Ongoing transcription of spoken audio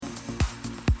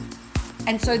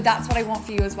And so that's what I want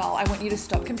for you as well. I want you to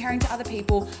stop comparing to other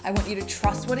people. I want you to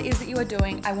trust what it is that you are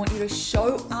doing. I want you to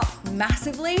show up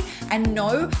massively and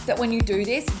know that when you do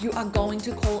this, you are going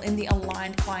to call in the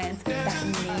aligned clients that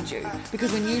need you.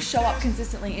 Because when you show up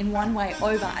consistently in one way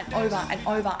over and over and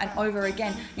over and over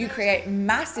again, you create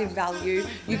massive value.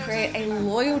 You create a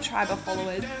loyal tribe of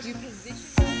followers. You position.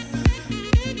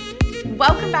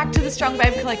 Welcome back to the Strong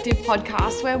Babe Collective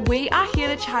podcast, where we are here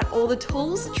to chat all the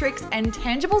tools, tricks, and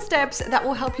tangible steps that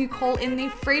will help you call in the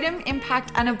freedom,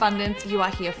 impact, and abundance you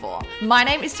are here for. My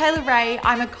name is Taylor Ray.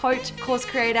 I'm a coach, course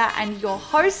creator, and your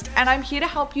host, and I'm here to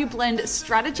help you blend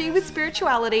strategy with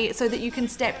spirituality so that you can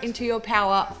step into your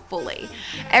power fully.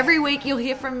 Every week, you'll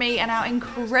hear from me and our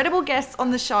incredible guests on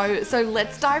the show, so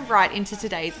let's dive right into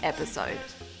today's episode.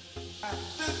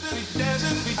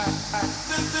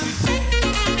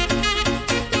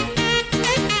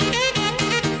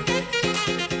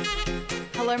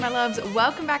 Hello, my loves.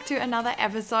 Welcome back to another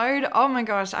episode. Oh my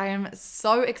gosh, I am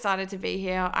so excited to be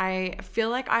here. I feel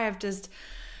like I have just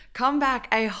come back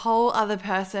a whole other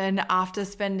person after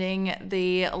spending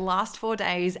the last 4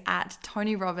 days at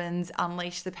Tony Robbins'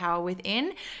 Unleash the Power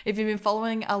Within. If you've been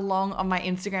following along on my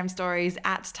Instagram stories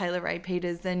at Taylor Ray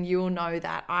Peters, then you'll know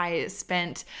that I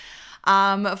spent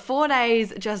 4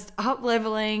 days just up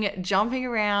leveling, jumping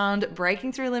around,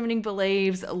 breaking through limiting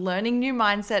beliefs, learning new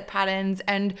mindset patterns,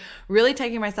 and really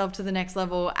taking myself to the next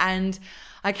level. And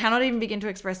I cannot even begin to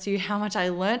express to you how much I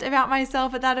learned about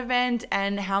myself at that event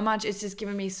and how much it's just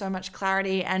given me so much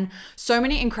clarity and so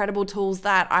many incredible tools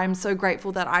that I'm so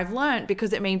grateful that I've learned,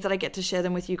 because it means that I get to share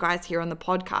them with you guys here on the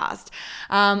podcast.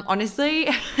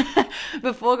 Honestly,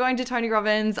 before going to Tony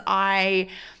Robbins, I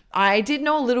did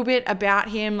know a little bit about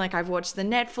him. Like, I've watched the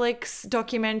Netflix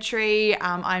documentary,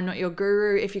 I'm Not Your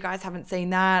Guru, if you guys haven't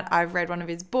seen that. I've read one of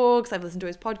his books, I've listened to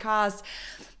his podcast,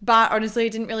 but honestly,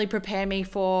 it didn't really prepare me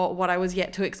for what I was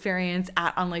yet to experience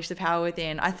at Unleash the Power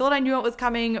Within. I thought I knew what was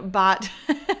coming, but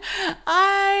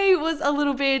I was a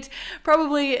little bit,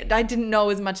 I didn't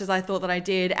know as much as I thought that I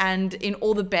did, and in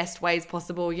all the best ways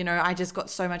possible. You know, I just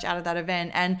got so much out of that event.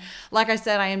 And like I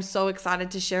said, I am so excited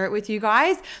to share it with you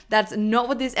guys. That's not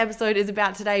what this episode is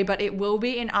about today, but it will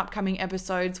be in upcoming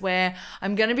episodes where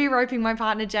I'm going to be roping my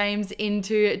partner James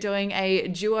into doing a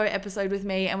duo episode with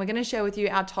me, and we're going to share with you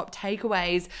our top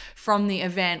takeaways from the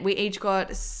event. We each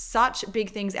got such big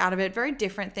things out of it, very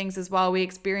different things as well. We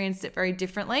experienced it very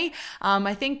differently.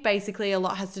 I think basically a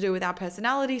lot has to do with our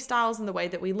personality styles and the way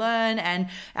that we learn and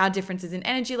our differences in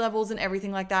energy levels and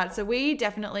everything like that. So we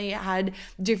definitely had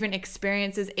different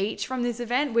experiences each from this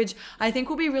event, which I think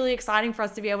will be really exciting for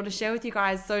us to be able to share with you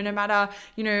guys. So no matter,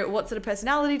 you know, what sort of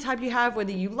personality type you have,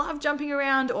 whether you love jumping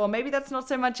around or maybe that's not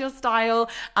so much your style,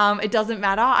 it doesn't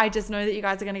matter. I just know that you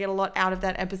guys are going to get a lot out of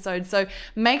that episode. So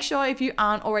make sure, if you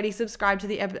aren't already subscribed to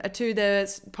the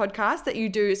podcast, that you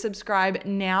do subscribe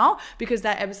now, because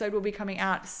that episode will be coming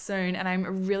out soon, and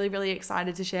I'm really, really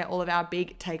excited to share all of our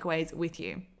big takeaways with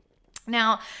you.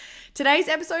 Now, today's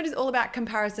episode is all about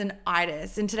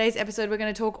comparison-itis. In today's episode, we're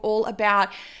going to talk all about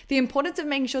the importance of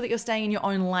making sure that you're staying in your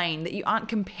own lane, that you aren't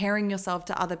comparing yourself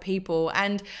to other people.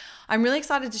 And I'm really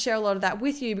excited to share a lot of that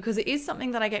with you, because it is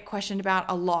something that I get questioned about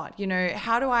a lot. You know,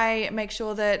 how do I make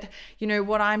sure that, you know,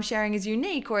 what I'm sharing is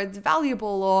unique or it's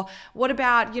valuable? Or what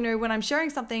about, you know, when I'm sharing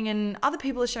something and other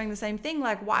people are sharing the same thing,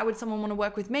 like, why would someone want to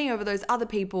work with me over those other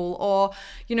people? Or,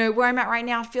 you know, where I'm at right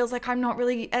now feels like I'm not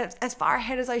really as far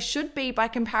ahead as I should be by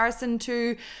comparison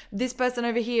to this person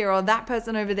over here or that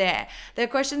person over there. They're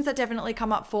questions that definitely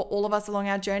come up for all of us along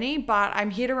our journey, but I'm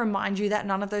here to remind you that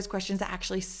none of those questions are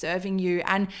actually serving you.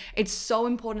 And it's so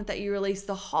important that you release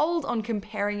the hold on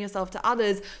comparing yourself to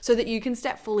others so that you can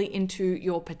step fully into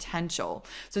your potential,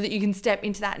 so that you can step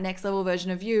into that next level version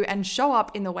of you and show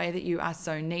up in the way that you are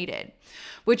so needed.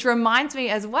 Which reminds me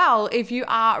as well, if you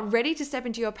are ready to step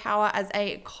into your power as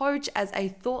a coach, as a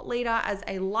thought leader, as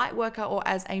a light worker, or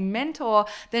as a mentor,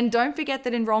 then don't forget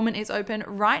that enrollment is open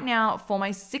right now for my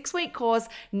 6-week course,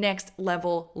 Next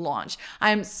Level Launch.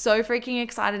 I am so freaking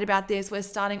excited about this. We're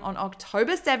starting on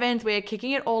October 7th. We're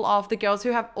kicking it all off. The girls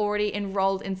who have already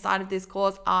enrolled inside of this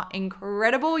course are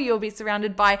incredible. You'll be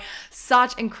surrounded by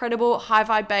such incredible high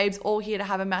vibe babes, all here to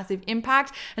have a massive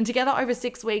impact. And together over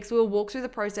 6 weeks, we will walk through the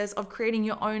process of creating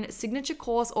your own signature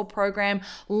course or program,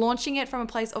 launching it from a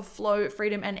place of flow,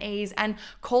 freedom, and ease, and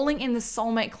calling in the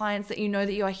soulmate clients that you know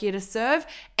that you are here to serve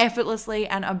effortlessly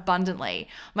and abundantly.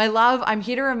 My love, I'm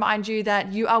here to remind you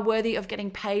that you are worthy of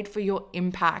getting paid for your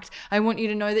impact. I want you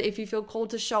to know that if you feel called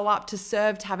to show up, to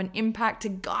serve, to have an impact, to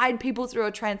guide people through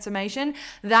a transformation,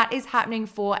 that is happening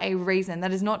for a reason.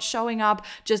 That is not showing up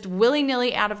just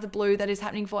willy-nilly out of the blue. That is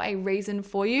happening for a reason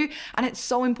for you. And it's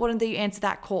so important that you answer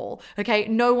that call. Okay.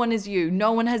 No one is you.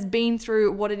 No one has been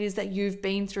through what it is that you've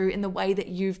been through in the way that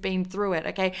you've been through it.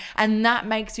 Okay. And that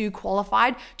makes you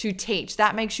qualified to teach.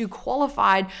 That makes you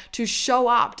qualified to show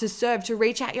up, to serve, to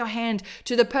reach out your hand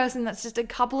to the person that's just a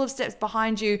couple of steps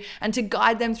behind you and to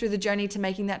guide them through the journey to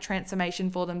making that transformation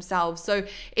for themselves. So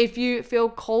if you feel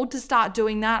called to start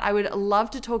doing that, I would love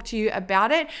to talk to you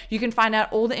about it. You can find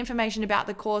out all the information about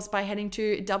the course by heading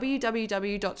to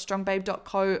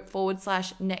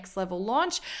www.strongbabe.co/next level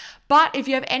launch. But if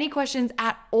you have any questions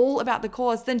at all about the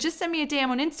course, then just send me a DM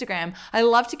on Instagram. I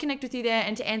love to connect with you there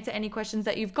and to answer any questions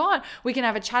that you've got. We can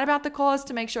have a chat about the course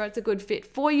to make sure it's a good fit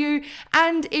for you.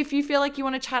 And if you feel like you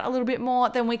want to chat a little bit more,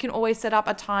 then we can always set up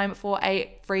a time for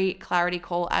a free clarity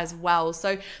call as well.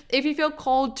 So if you feel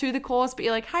called to the course, but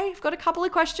you're like, hey, I've got a couple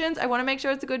of questions, I want to make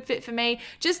sure it's a good fit for me,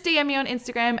 just DM me on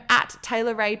Instagram at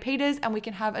Taylor Ray Peters and we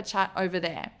can have a chat over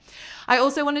there. I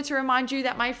also wanted to remind you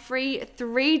that my free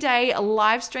 3-day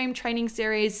live stream training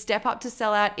series, Step Up to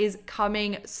Sellout, is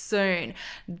coming soon.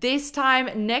 This time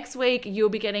next week, you'll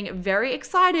be getting very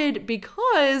excited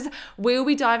because we'll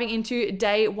be diving into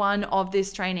day 1 of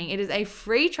this training. It is a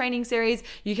free training series.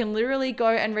 You can literally go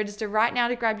and register right now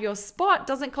to grab your spot.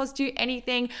 Doesn't cost you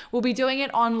anything. We'll be doing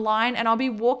it online and I'll be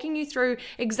walking you through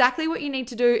exactly what you need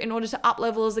to do in order to up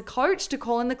level as a coach to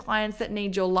call in the clients that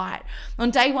need your light. On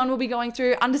day 1, we'll be going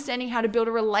through understanding how to build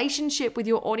a relationship with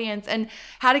your audience and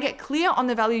how to get clear on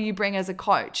the value you bring as a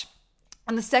coach.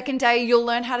 On the second day, you'll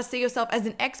learn how to see yourself as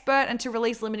an expert and to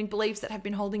release limiting beliefs that have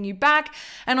been holding you back.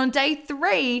 And on day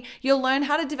 3, you'll learn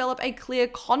how to develop a clear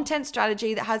content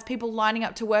strategy that has people lining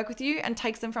up to work with you and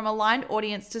takes them from aligned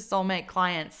audience to soulmate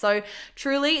clients. So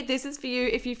truly, this is for you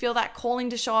if you feel that calling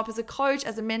to show up as a coach,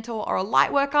 as a mentor, or a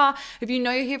light worker. If you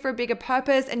know you're here for a bigger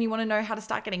purpose and you want to know how to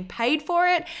start getting paid for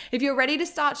it. If you're ready to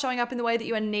start showing up in the way that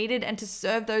you are needed and to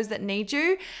serve those that need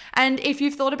you. And if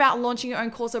you've thought about launching your own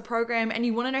course or program and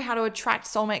you want to know how to attract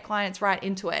soulmate clients right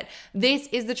into it, this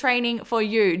is the training for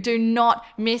you. Do not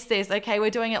miss this, okay?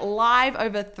 We're doing it live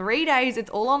over 3 days.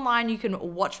 It's all online. You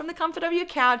can watch from the comfort of your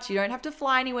couch. You don't have to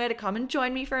fly anywhere to come and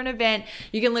join me for an event.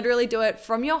 You can literally do it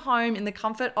from your home in the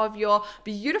comfort of your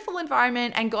beautiful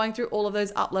environment and going through all of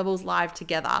those up levels live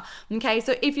together. Okay,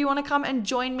 so if you want to come and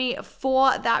join me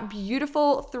for that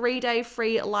beautiful 3-day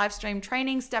free live stream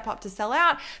training, Step Up to Sell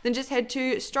Out, then just head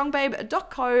to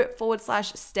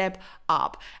strongbabe.co/step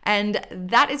up. And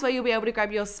that is where you'll be able to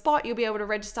grab your spot. You'll be able to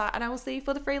register and I will see you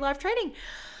for the free live training.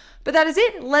 But that is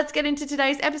it. Let's get into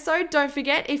today's episode. Don't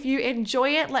forget, if you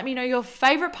enjoy it, let me know your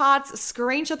favorite parts.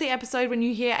 Screenshot the episode when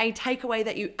you hear a takeaway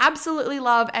that you absolutely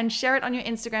love and share it on your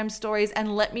Instagram stories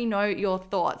and let me know your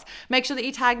thoughts. Make sure that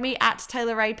you tag me at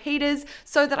Taylor Ray Peters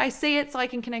so that I see it so I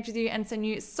can connect with you and send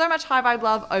you so much high vibe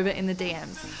love over in the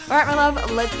DMs. All right, my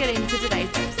love, let's get into today's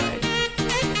episode.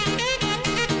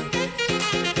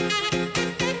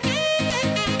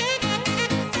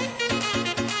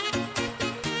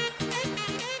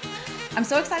 I'm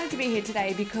so excited to be here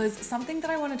today because something that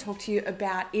I want to talk to you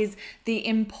about is the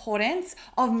importance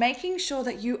of making sure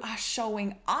that you are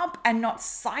showing up and not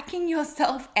psyching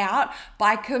yourself out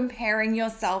by comparing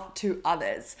yourself to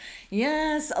others.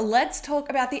 Yes, let's talk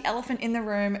about the elephant in the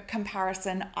room,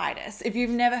 comparison-itis. If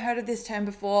you've never heard of this term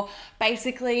before,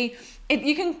 basically,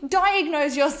 you can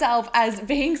diagnose yourself as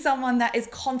being someone that is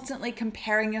constantly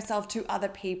comparing yourself to other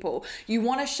people. You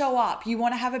want to show up, you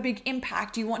want to have a big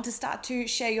impact, you want to start to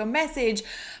share your message,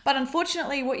 but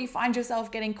unfortunately what you find yourself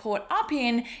getting caught up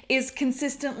in is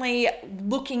consistently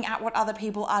looking at what other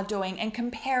people are doing and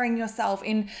comparing yourself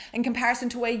in comparison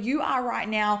to where you are right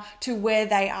now to where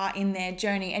they are in their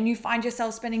journey. And you find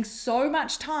yourself spending so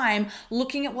much time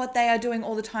looking at what they are doing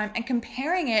all the time and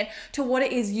comparing it to what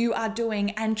it is you are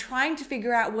doing and trying to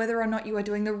figure out whether or not you are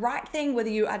doing the right thing, whether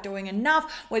you are doing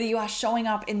enough, whether you are showing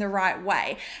up in the right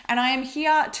way. And I am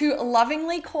here to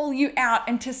lovingly call you out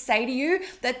and to say to you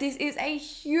that this is a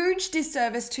huge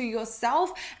disservice to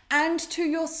yourself and to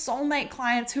your soulmate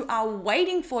clients who are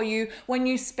waiting for you when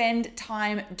you spend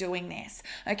time doing this.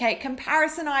 Okay,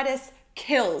 comparisonitis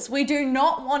kills. We do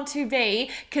not want to be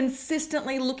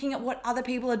consistently looking at what other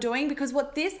people are doing, because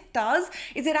what this does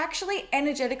is it actually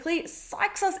energetically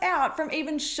psychs us out from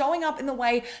even showing up in the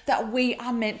way that we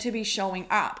are meant to be showing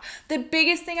up. The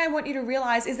biggest thing I want you to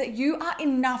realize is that you are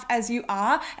enough as you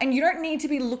are, and you don't need to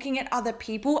be looking at other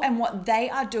people and what they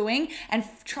are doing and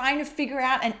trying to figure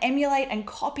out and emulate and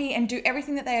copy and do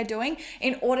everything that they are doing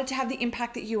in order to have the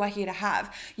impact that you are here to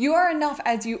have. You are enough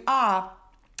as you are.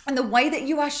 And the way that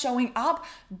you are showing up,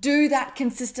 do that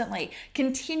consistently.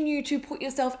 Continue to put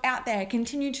yourself out there.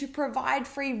 Continue to provide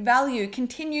free value.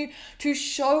 Continue to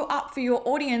show up for your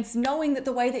audience, knowing that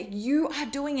the way that you are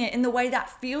doing it in the way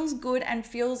that feels good and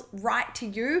feels right to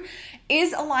you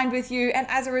is aligned with you. And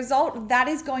as a result, that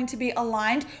is going to be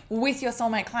aligned with your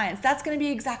soulmate clients. That's going to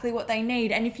be exactly what they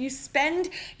need. And if you spend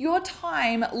your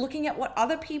time looking at what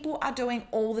other people are doing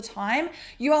all the time,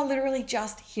 you are literally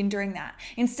just hindering that.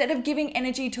 Instead of giving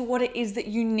energy to what it is that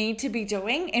you need to be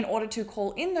doing in order to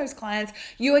call in those clients,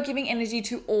 you are giving energy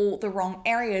to all the wrong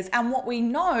areas. And what we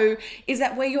know is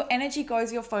that where your energy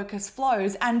goes, your focus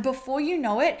flows. And before you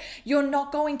know it, you're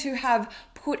not going to have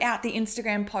put out the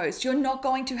Instagram post. You're not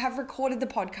going to have recorded the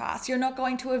podcast. You're not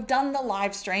going to have done the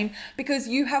live stream, because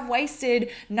you have wasted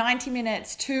 90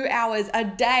 minutes, 2 hours, a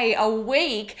day, a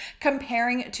week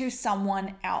comparing to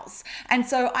someone else. And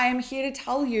so I am here to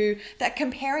tell you that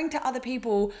comparing to other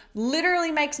people literally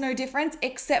makes no difference,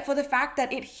 except for the fact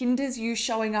that it hinders you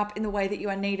showing up in the way that you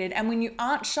are needed. And when you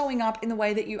aren't showing up in the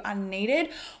way that you are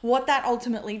needed, what that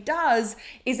ultimately does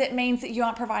is it means that you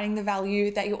aren't providing the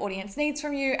value that your audience needs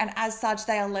from you. And as such,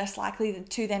 they are less likely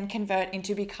to then convert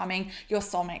into becoming your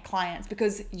soulmate clients,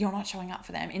 because you're not showing up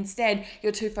for them. Instead,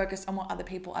 you're too focused on what other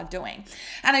people are doing.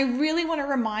 And I really want to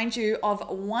remind you of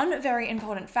one very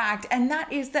important fact, and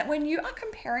that is that when you are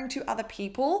comparing to other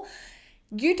people,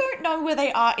 you don't know where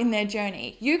they are in their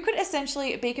journey. You could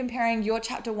essentially be comparing your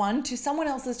chapter 1 to someone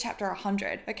else's chapter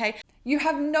 100, okay? You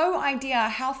have no idea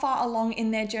how far along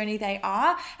in their journey they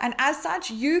are. And as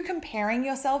such, you comparing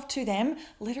yourself to them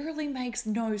literally makes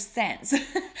no sense.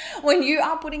 When you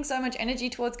are putting so much energy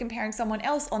towards comparing someone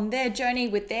else on their journey,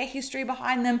 with their history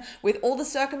behind them, with all the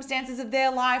circumstances of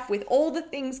their life, with all the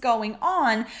things going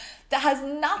on, that has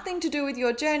nothing to do with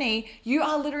your journey, you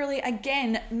are literally,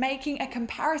 again, making a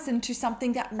comparison to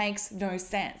something that makes no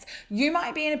sense. You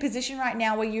might be in a position right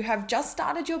now where you have just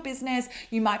started your business,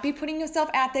 you might be putting yourself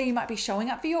out there, you might be showing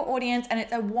up for your audience, and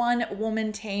it's a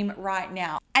one-woman team right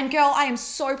now. And girl, I am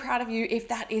so proud of you if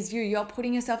that is you. You're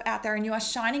putting yourself out there and you are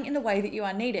shining in the way that you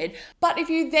are needed. But if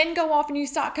you then go off and you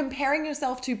start comparing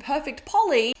yourself to Perfect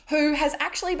Polly, who has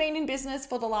actually been in business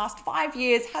for the last 5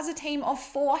 years, has a team of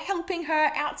 4 helping her,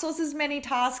 outsources many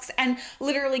tasks, and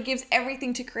literally gives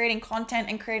everything to creating content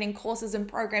and creating courses and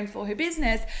programs for her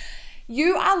business,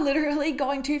 you are literally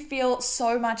going to feel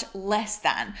so much less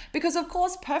than. Because of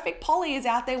course, Perfect Polly is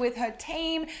out there with her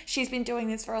team. She's been doing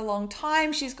this for a long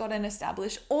time. She's got an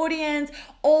established audience,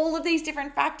 all of these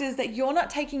different factors that you're not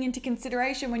taking into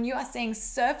consideration when you are seeing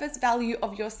surface value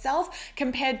of yourself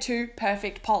compared to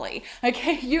Perfect Polly.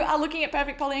 Okay, you are looking at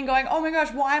Perfect Polly and going, oh my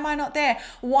gosh, why am I not there?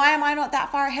 Why am I not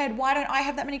that far ahead? Why don't I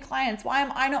have that many clients? Why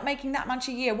am I not making that much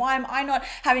a year? Why am I not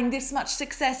having this much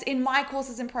success in my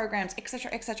courses and programs,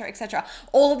 etc., etc., etc.?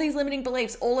 All of these limiting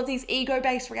beliefs, all of these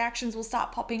ego-based reactions will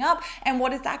start popping up. And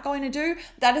what is that going to do?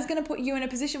 That is going to put you in a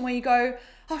position where you go,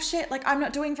 oh shit, like I'm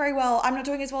not doing very well. I'm not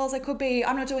doing as well as I could be.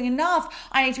 I'm not doing enough.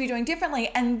 I need to be doing differently.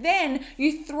 And then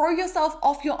you throw yourself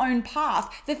off your own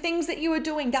path. The things that you were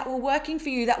doing that were working for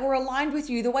you, that were aligned with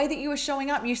you, the way that you were showing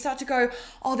up, you start to go,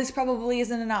 oh, this probably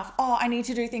isn't enough. Oh, I need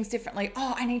to do things differently.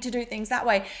 Oh, I need to do things that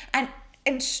way. And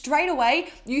straight away,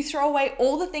 you throw away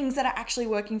all the things that are actually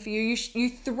working for you. You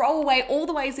throw away all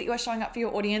the ways that you are showing up for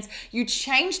your audience. You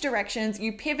change directions,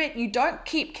 you pivot, you don't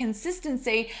keep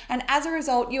consistency. And as a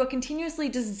result, you are continuously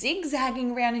just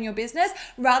zigzagging around in your business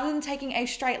rather than taking a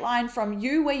straight line from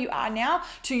you where you are now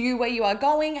to you where you are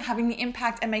going, having the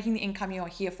impact and making the income you are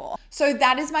here for. So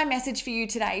that is my message for you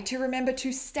today, to remember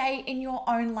to stay in your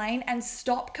own lane and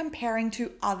stop comparing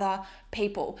to other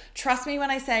people. Trust me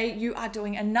when I say you are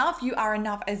doing enough. You are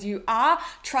enough as you are.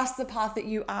 Trust the path that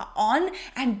you are on,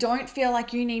 and don't feel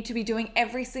like you need to be doing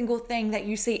every single thing that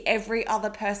you see every other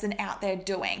person out there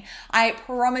doing. I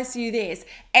promise you this,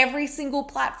 every single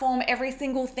platform, every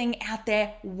single thing out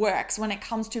there works when it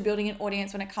comes to building an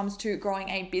audience, when it comes to growing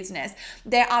a business.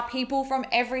 There are people from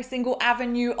every single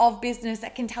avenue of business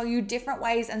that can tell you different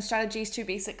ways and strategies to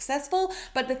be successful,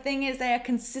 but the thing is they are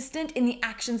consistent in the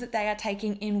actions that they are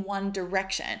taking in one direction.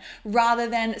 direction rather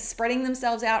than spreading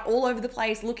themselves out all over the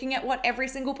place, looking at what every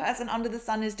single person under the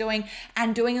sun is doing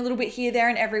and doing a little bit here, there,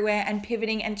 and everywhere and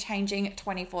pivoting and changing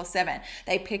 24/7.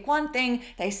 They pick one thing,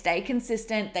 they stay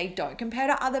consistent, they don't compare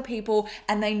to other people,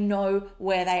 and they know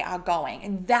where they are going.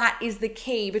 And that is the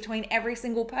key between every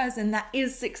single person that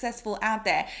is successful out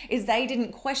there, is they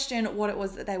didn't question what it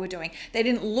was that they were doing. They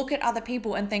didn't look at other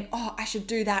people and think, oh, I should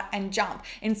do that and jump.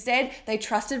 Instead, they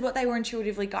trusted what they were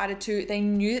intuitively guided to. They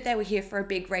knew that they were here for a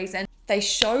big reason. They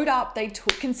showed up, they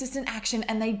took consistent action,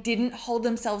 and they didn't hold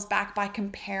themselves back by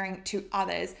comparing to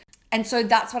others. And so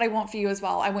that's what I want for you as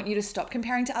well. I want you to stop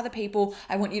comparing to other people.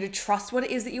 I want you to trust what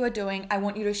it is that you are doing. I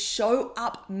want you to show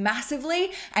up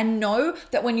massively and know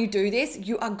that when you do this,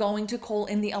 you are going to call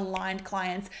in the aligned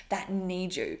clients that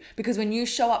need you. Because when you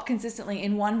show up consistently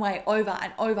in one way over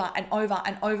and over and over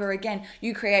and over again,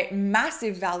 you create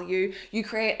massive value. You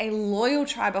create a loyal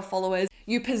tribe of followers.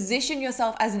 You position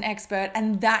yourself as an expert,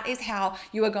 and that is how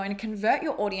you are going to convert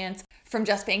your audience from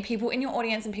just being people in your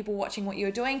audience and people watching what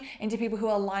you're doing into people who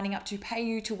are lining up to pay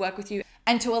you, to work with you,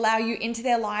 and to allow you into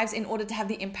their lives in order to have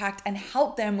the impact and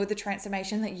help them with the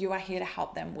transformation that you are here to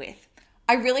help them with.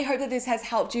 I really hope that this has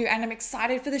helped you, and I'm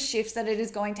excited for the shifts that it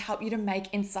is going to help you to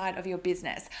make inside of your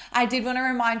business. I did want to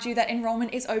remind you that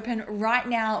enrollment is open right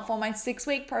now for my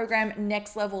 6-week program,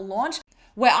 Next Level Launch,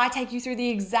 where I take you through the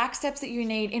exact steps that you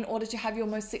need in order to have your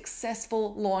most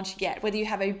successful launch yet. Whether you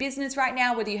have a business right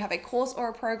now, whether you have a course or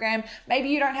a program, maybe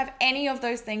you don't have any of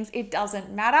those things, it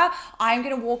doesn't matter. I'm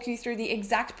going to walk you through the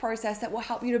exact process that will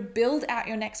help you to build out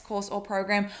your next course or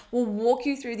program. We'll walk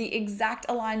you through the exact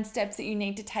aligned steps that you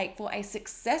need to take for a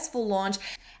successful launch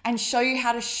and show you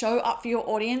how to show up for your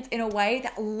audience in a way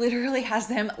that literally has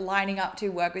them lining up to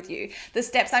work with you. The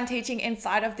steps I'm teaching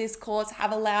inside of this course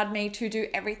have allowed me to do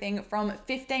everything from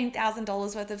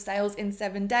 $15,000 worth of sales in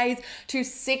 7 days to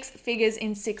 6 figures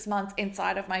in 6 months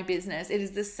inside of my business. It is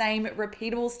the same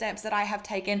repeatable steps that I have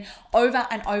taken over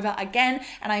and over again,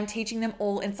 and I'm teaching them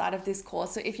all inside of this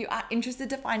course. So if you are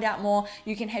interested to find out more,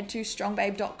 you can head to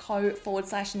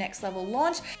strongbabe.co/next level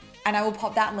launch, and I will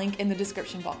pop that link in the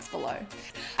description box below.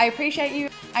 I appreciate you.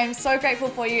 I am so grateful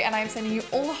for you, and I am sending you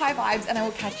all the high vibes, and I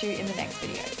will catch you in the next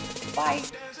video. Bye.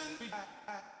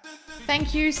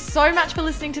 Thank you so much for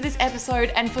listening to this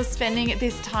episode and for spending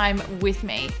this time with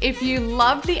me. If you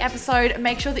loved the episode,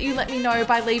 make sure that you let me know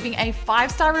by leaving a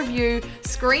 5-star review,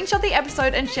 screenshot the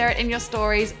episode and share it in your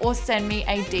stories, or send me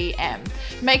a DM.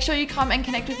 Make sure you come and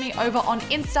connect with me over on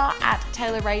Insta at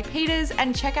Taylor Ray Peters,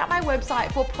 and check out my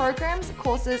website for programs,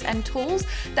 courses, and tools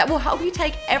that will help you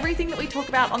take everything that we talk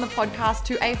about on the podcast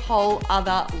to a whole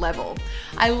other level.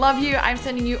 I love you. I'm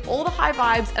sending you all the high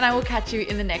vibes, and I will catch you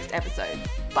in the next episode.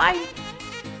 Bye.